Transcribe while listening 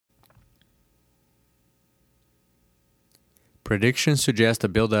Predictions suggest a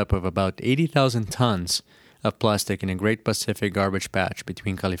buildup of about 80,000 tons of plastic in the Great Pacific Garbage Patch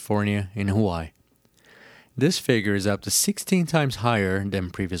between California and Hawaii. This figure is up to 16 times higher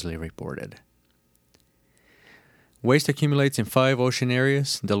than previously reported. Waste accumulates in 5 ocean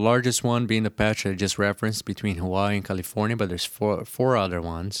areas, the largest one being the patch I just referenced between Hawaii and California, but there's four other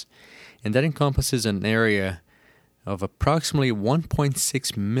ones. And that encompasses an area of approximately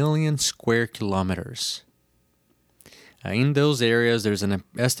 1.6 million square kilometers. In those areas, there's an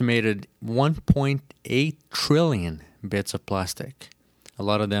estimated 1.8 trillion bits of plastic. A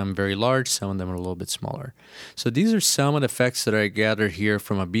lot of them very large, some of them are a little bit smaller. So these are some of the facts that I gathered here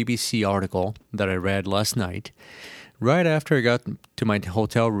from a BBC article that I read last night, right after I got to my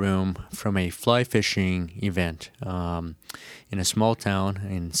hotel room from a fly fishing event in a small town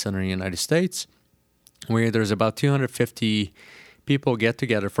in southern United States, where there's about 250 people get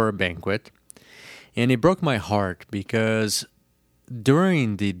together for a banquet. And it broke my heart because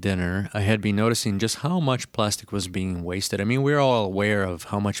during the dinner, I had been noticing just how much plastic was being wasted. I mean, we're all aware of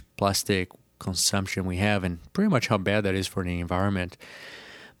how much plastic consumption we have and pretty much how bad that is for the environment.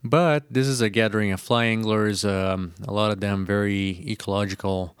 But this is a gathering of fly anglers, a lot of them very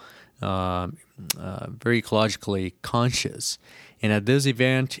ecological, very ecologically conscious. And at this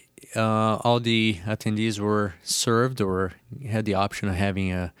event, all the attendees were served or had the option of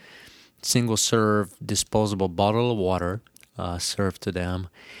having a single-serve disposable bottle of water served to them.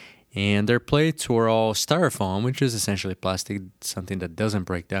 And their plates were all styrofoam, which is essentially plastic, something that doesn't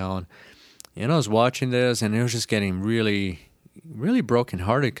break down. And I was watching this, and it was just getting really, really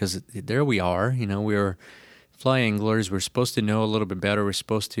brokenhearted because there we are. You know, we're fly anglers. We're supposed to know a little bit better. We're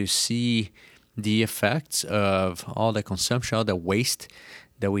supposed to see the effects of all the consumption, all the waste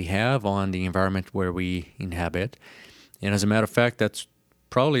that we have on the environment where we inhabit. And as a matter of fact, that's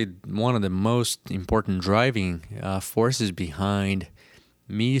probably one of the most important driving forces behind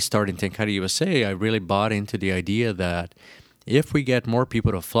me starting Tenkara USA. I really bought into the idea that if we get more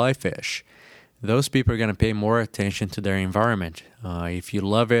people to fly fish, those people are going to pay more attention to their environment. If you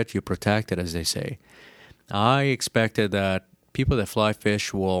love it, you protect it, as they say. I expected that people that fly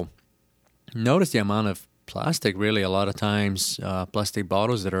fish will notice the amount of plastic, really a lot of times, plastic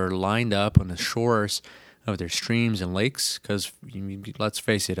bottles that are lined up on the shores of their streams and lakes, because let's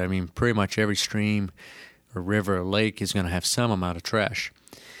face it, I mean, pretty much every stream or river or lake is going to have some amount of trash.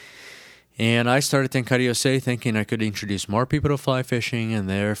 And I started Tenkara USA thinking I could introduce more people to fly fishing, and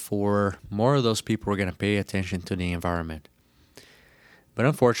therefore more of those people were going to pay attention to the environment. But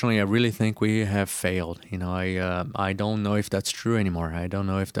unfortunately, I really think we have failed. You know, I don't know if that's true anymore. I don't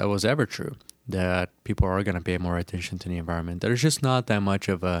know if that was ever true, that people are going to pay more attention to the environment. There's just not that much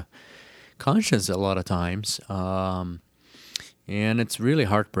of a conscience a lot of times, and it's really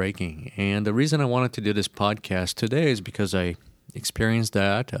heartbreaking. And the reason I wanted to do this podcast today is because I experienced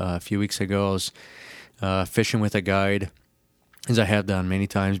that a few weeks ago. I was fishing with a guide, as I have done many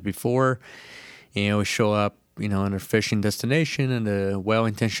times before, and we show up, you know, in a fishing destination, and the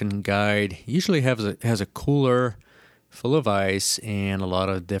well-intentioned guide usually has a cooler full of ice and a lot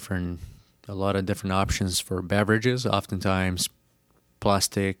of different options for beverages, oftentimes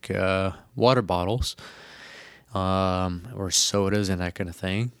plastic water bottles or sodas and that kind of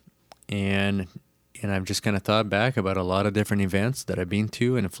thing. And I've just kind of thought back about a lot of different events that I've been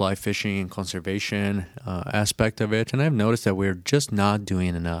to in the fly fishing and conservation aspect of it, and I've noticed that we're just not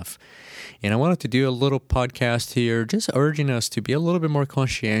doing enough. And I wanted to do a little podcast here just urging us to be a little bit more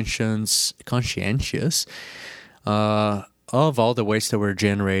conscientious of all the waste that we're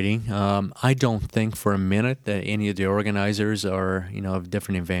generating. I don't think for a minute that any of the organizers or, you know, of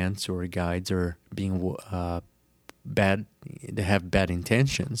different events or guides are being bad. They have bad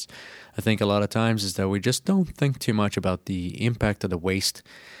intentions. I think a lot of times is that we just don't think too much about the impact of the waste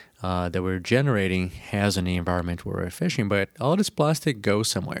that we're generating has on the environment where we're fishing. But all this plastic goes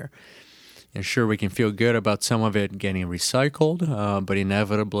somewhere. And sure, we can feel good about some of it getting recycled, but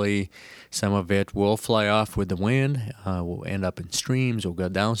inevitably some of it will fly off with the wind, will end up in streams, will go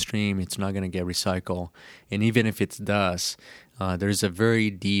downstream. It's not going to get recycled. And even if it does, there's a very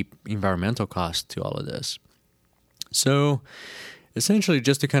deep environmental cost to all of this. So essentially,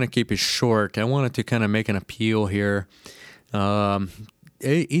 just to kind of keep it short, I wanted to kind of make an appeal here.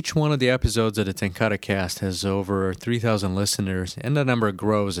 Each one of the episodes of the Tenkara Cast has over 3,000 listeners, and that number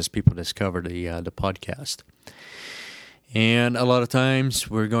grows as people discover the podcast. And a lot of times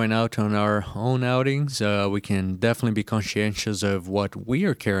we're going out on our own outings. We can definitely be conscientious of what we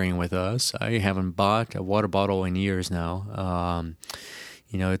are carrying with us. I haven't bought a water bottle in years now.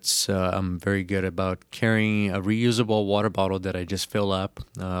 It's I'm very good about carrying a reusable water bottle that I just fill up.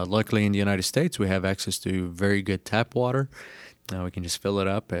 Luckily, in the United States, we have access to very good tap water. We can just fill it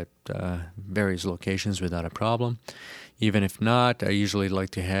up at various locations without a problem. Even if not, I usually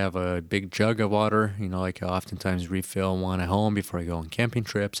like to have a big jug of water. Like I oftentimes refill one at home before I go on camping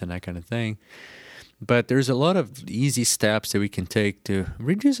trips and that kind of thing. But there's a lot of easy steps that we can take to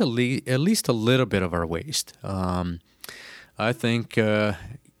reduce at least a little bit of our waste. I think,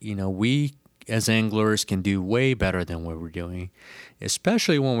 we as anglers can do way better than what we're doing,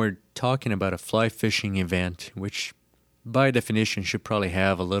 especially when we're talking about a fly fishing event, which by definition should probably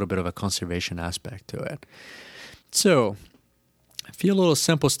have a little bit of a conservation aspect to it. So, a few little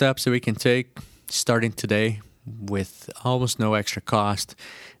simple steps that we can take starting today with almost no extra cost.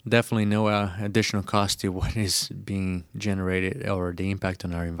 Definitely no additional cost to what is being generated or the impact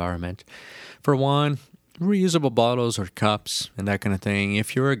on our environment. For one, reusable bottles or cups and that kind of thing.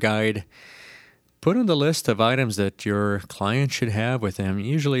 If you're a guide, put on the list of items that your client should have with them.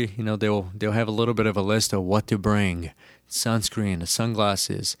 Usually, they'll have a little bit of a list of what to bring: sunscreen, the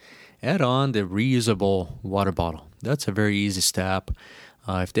sunglasses. Add on the reusable water bottle. That's a very easy step.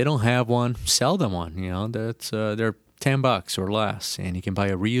 If they don't have one, sell them one. They're $10 or less, and you can buy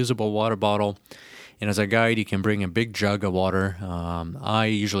a reusable water bottle. And as a guide, you can bring a big jug of water. I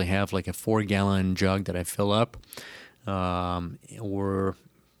usually have like a 4-gallon jug that I fill up. Or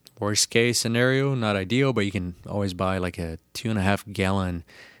worst case scenario, not ideal, but you can always buy like a 2.5-gallon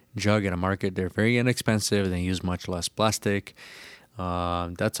jug at a market. They're very inexpensive. They use much less plastic.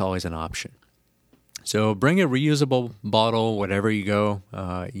 That's always an option. So bring a reusable bottle wherever you go.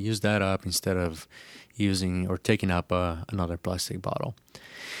 Use that up instead of using or taking up another plastic bottle.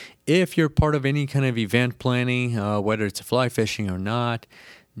 If you're part of any kind of event planning, whether it's fly fishing or not,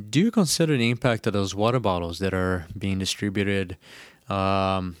 do consider the impact of those water bottles that are being distributed.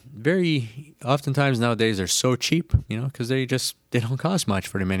 Very oftentimes nowadays they're so cheap, because they don't cost much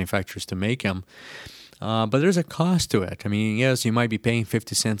for the manufacturers to make them. But there's a cost to it. I mean, yes, you might be paying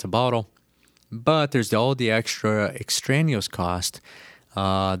 50 cents a bottle, but there's all the extra extraneous cost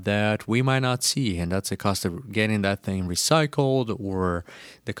that we might not see, and that's the cost of getting that thing recycled, or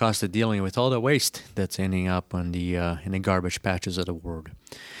the cost of dealing with all the waste that's ending up on the in the garbage patches of the world.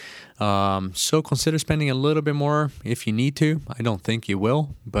 So consider spending a little bit more if you need to. I don't think you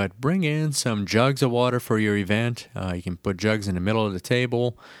will, but bring in some jugs of water for your event. You can put jugs in the middle of the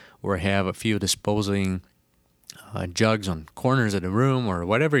table, or have a few disposing jugs on corners of the room, or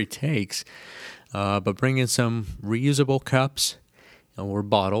whatever it takes. But bring in some reusable cups or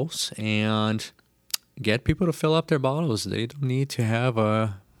bottles and get people to fill up their bottles. They don't need to have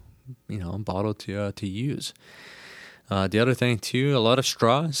a bottle to use. The other thing too, a lot of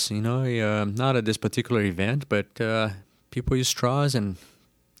straws. Not at this particular event, but people use straws, and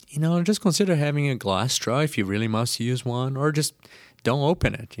just consider having a glass straw if you really must use one, or just don't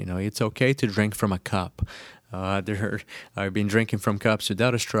open it. It's okay to drink from a cup. I've been drinking from cups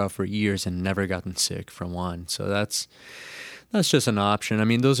without a straw for years and never gotten sick from one. So that's just an option. I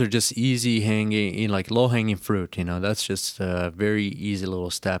mean, those are just easy hanging, like low-hanging fruit. That's just very easy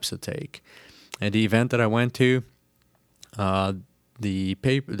little steps to take. At the event that I went to, the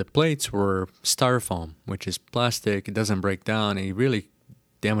plates were styrofoam, which is plastic. It doesn't break down. It really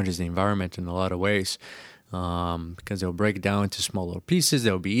damages the environment in a lot of ways. Because they'll break down into small little pieces,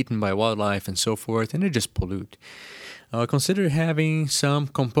 they'll be eaten by wildlife and so forth, and they just pollute. Consider having some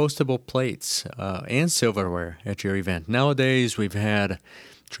compostable plates and silverware at your event. Nowadays, we've had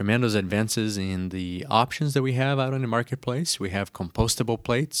tremendous advances in the options that we have out in the marketplace. We have compostable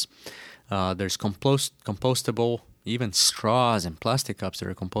plates. There's compostable, even straws and plastic cups that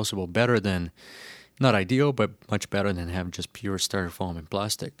are compostable, better than, not ideal, but much better than having just pure styrofoam and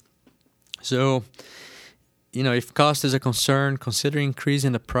plastic. So, if cost is a concern, consider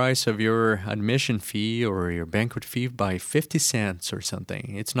increasing the price of your admission fee or your banquet fee by 50 cents or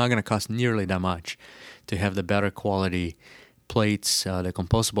something. It's not going to cost nearly that much to have the better quality plates, the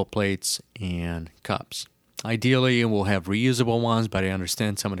compostable plates and cups. Ideally, we'll have reusable ones, but I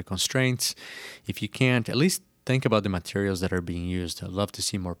understand some of the constraints. If you can't, at least think about the materials that are being used. I'd love to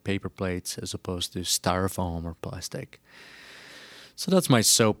see more paper plates as opposed to styrofoam or plastic. So that's my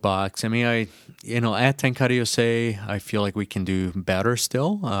soapbox. I mean, at Tenkara USA, I feel like we can do better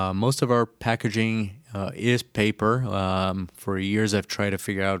still. Most of our packaging is paper. For years, I've tried to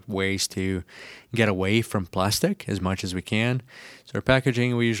figure out ways to get away from plastic as much as we can. So our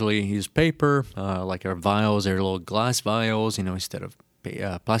packaging, we usually use paper, like our vials, our little glass vials, instead of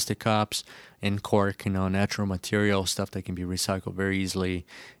plastic cups, and cork, natural material, stuff that can be recycled very easily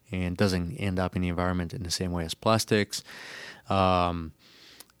and doesn't end up in the environment in the same way as plastics.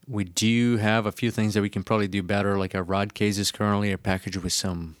 We do have a few things that we can probably do better, like our rod cases currently are packaged with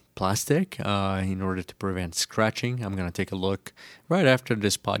some plastic in order to prevent scratching. I'm going to take a look right after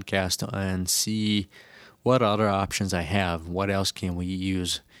this podcast and see what other options I have. What else can we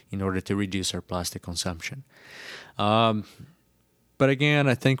use in order to reduce our plastic consumption? But again,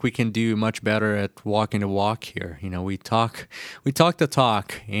 I think we can do much better at walking the walk here. We talk the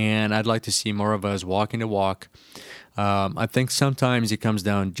talk, and I'd like to see more of us walking the walk. I think sometimes it comes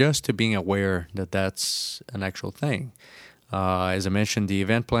down just to being aware that that's an actual thing. As I mentioned, the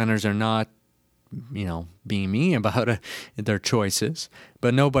event planners are not, being mean about their choices,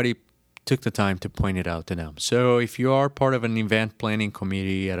 but nobody took the time to point it out to them. So if you are part of an event planning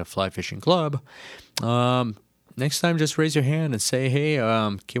committee at a fly fishing club, next time, just raise your hand and say, hey,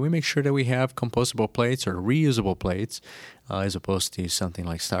 can we make sure that we have compostable plates or reusable plates as opposed to something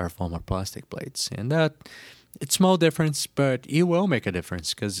like styrofoam or plastic plates? And that, it's small difference, but it will make a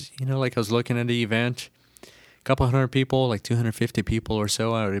difference because, like I was looking at the event, a couple hundred people, like 250 people or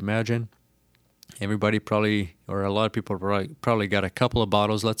so, I would imagine. Everybody probably, or a lot of people probably got a couple of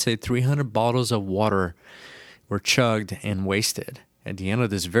bottles. Let's say 300 bottles of water were chugged and wasted at the end of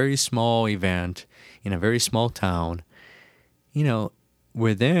this very small event in a very small town,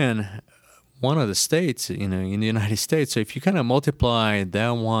 within one of the states, in the United States. So if you kind of multiply that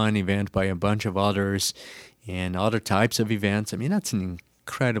one event by a bunch of others and other types of events, that's an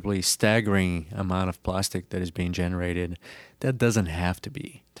incredibly staggering amount of plastic that is being generated. That doesn't have to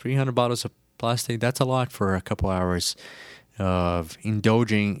be. 300 bottles of plastic, that's a lot for a couple hours of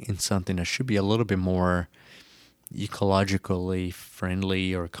indulging in something that should be a little bit more ecologically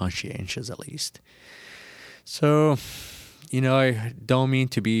friendly or conscientious at least. So, I don't mean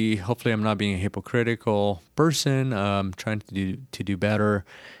to be, hopefully I'm not being a hypocritical person. I'm trying to do better.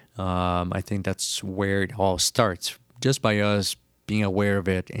 I think that's where it all starts, just by us being aware of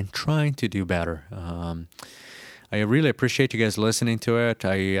it and trying to do better. I really appreciate you guys listening to it.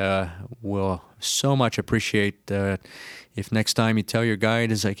 I will so much appreciate that if next time you tell your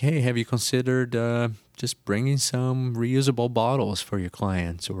guide, it's like, hey, have you considered just bringing some reusable bottles for your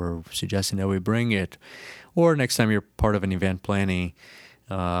clients, or suggesting that we bring it? Or next time you're part of an event planning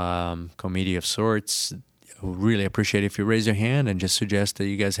committee of sorts, I would really appreciate if you raise your hand and just suggest that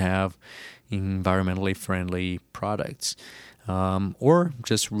you guys have environmentally friendly products. Or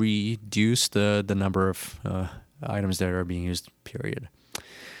just reduce the number of items that are being used, period.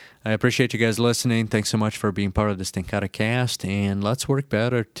 I appreciate you guys listening. Thanks so much for being part of this Tenkara cast, and let's work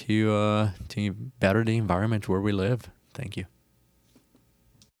better to better the environment where we live. Thank you.